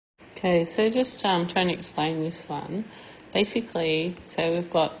Okay, so just trying to explain this one. Basically, so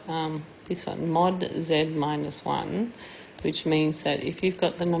we've got this one, mod z minus 1, which means that if you've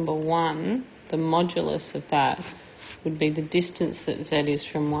got the number 1, the modulus of that would be the distance that z is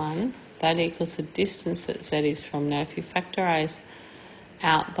from 1. That equals the distance that z is from. Now, if you factorise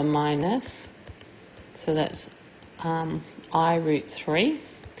out the minus, so that's I root 3.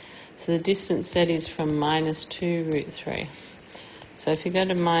 So the distance z is from minus 2 root 3. So if you go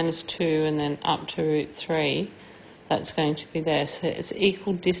to minus 2 and then up to root 3, that's going to be there. So it's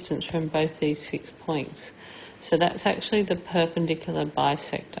equal distance from both these fixed points. So that's actually the perpendicular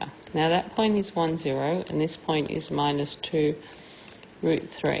bisector. Now that point is 1, 0, and this point is minus 2 root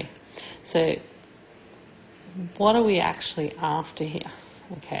 3. So what are we actually after here?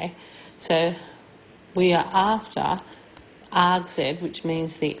 Okay, so we are after arg z, which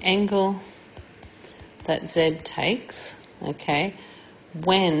means the angle that z takes, okay,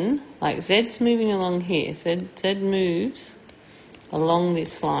 when, like z's moving along here, z moves along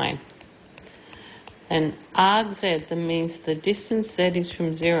this line. And arg z, that means the distance z is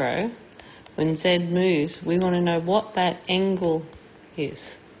from 0. When z moves, we want to know what that angle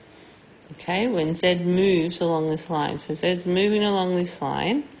is. Okay, when z moves along this line. So z's moving along this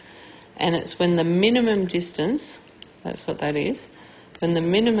line, and it's when the minimum distance, that's what that is, when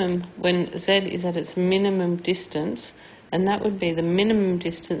z is at its minimum distance, and that would be the minimum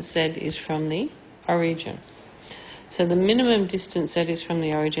distance z is from the origin. So the minimum distance z is from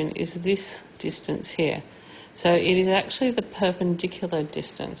the origin is this distance here. So it is actually the perpendicular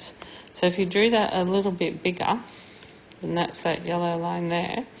distance. So if you drew that a little bit bigger, and that's that yellow line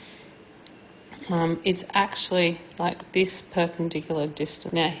there, it's actually like this perpendicular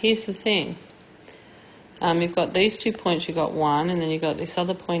distance. Now here's the thing. You've got these 2 points, you've got 1, and then you've got this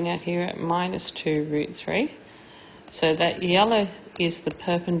other point out here at minus 2 root 3. So that yellow is the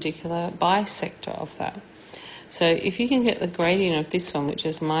perpendicular bisector of that. So if you can get the gradient of this one, which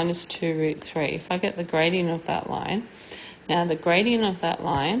is minus 2 root 3, if I get the gradient of that line, now the gradient of that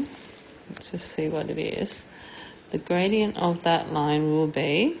line, let's just see what it is. The gradient of that line will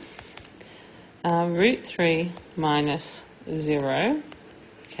be root 3 minus 0,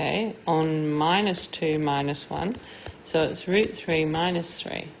 okay, on minus 2 minus 1. So it's root 3 minus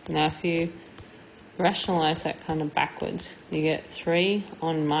 3. Now if you rationalise that kind of backwards, you get 3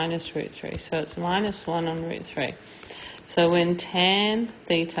 on minus root 3. So it's minus 1 on root 3. So when tan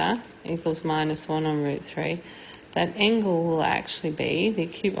theta equals minus 1 on root 3, that angle will actually be, the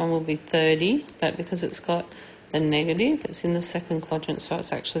acute one will be 30, but because it's got the negative, it's in the second quadrant, so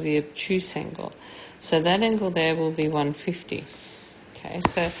it's actually the obtuse angle. So that angle there will be 150. Okay,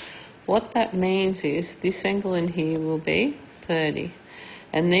 so what that means is this angle in here will be 30.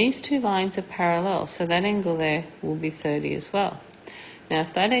 And these two lines are parallel, so that angle there will be 30 as well. Now,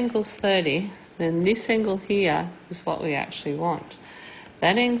 if that angle's 30, then this angle here is what we actually want.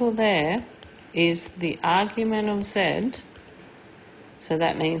 That angle there is the argument of z, so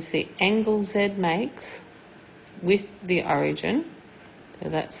that means the angle z makes with the origin, so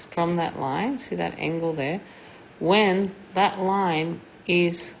that's from that line, see that angle there, when that line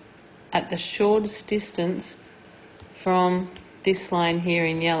is at the shortest distance from this line here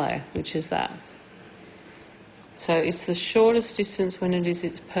in yellow, which is that. So it's the shortest distance when it is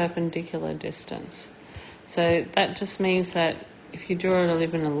its perpendicular distance. So that just means that if you draw it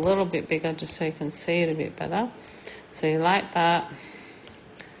even a little bit bigger, just so you can see it a bit better. So you like that.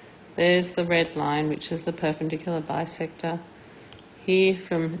 There's the red line, which is the perpendicular bisector. Here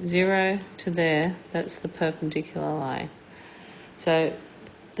from 0 to there, that's the perpendicular line. So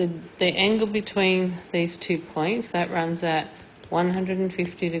the angle between these 2 points, that runs at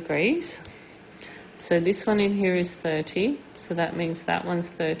 150 degrees. So this one in here is 30, so that means that one's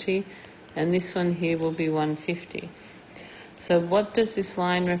 30, and this one here will be 150. So what does this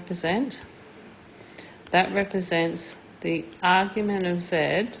line represent? That represents the argument of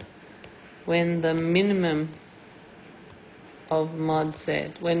z when the minimum of mod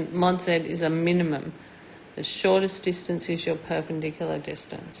z, when mod z is a minimum. The shortest distance is your perpendicular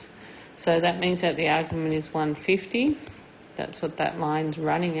distance. So that means that the argument is 150. That's what that line's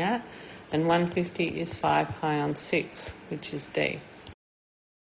running at. And 150 is 5 pi on 6, which is D.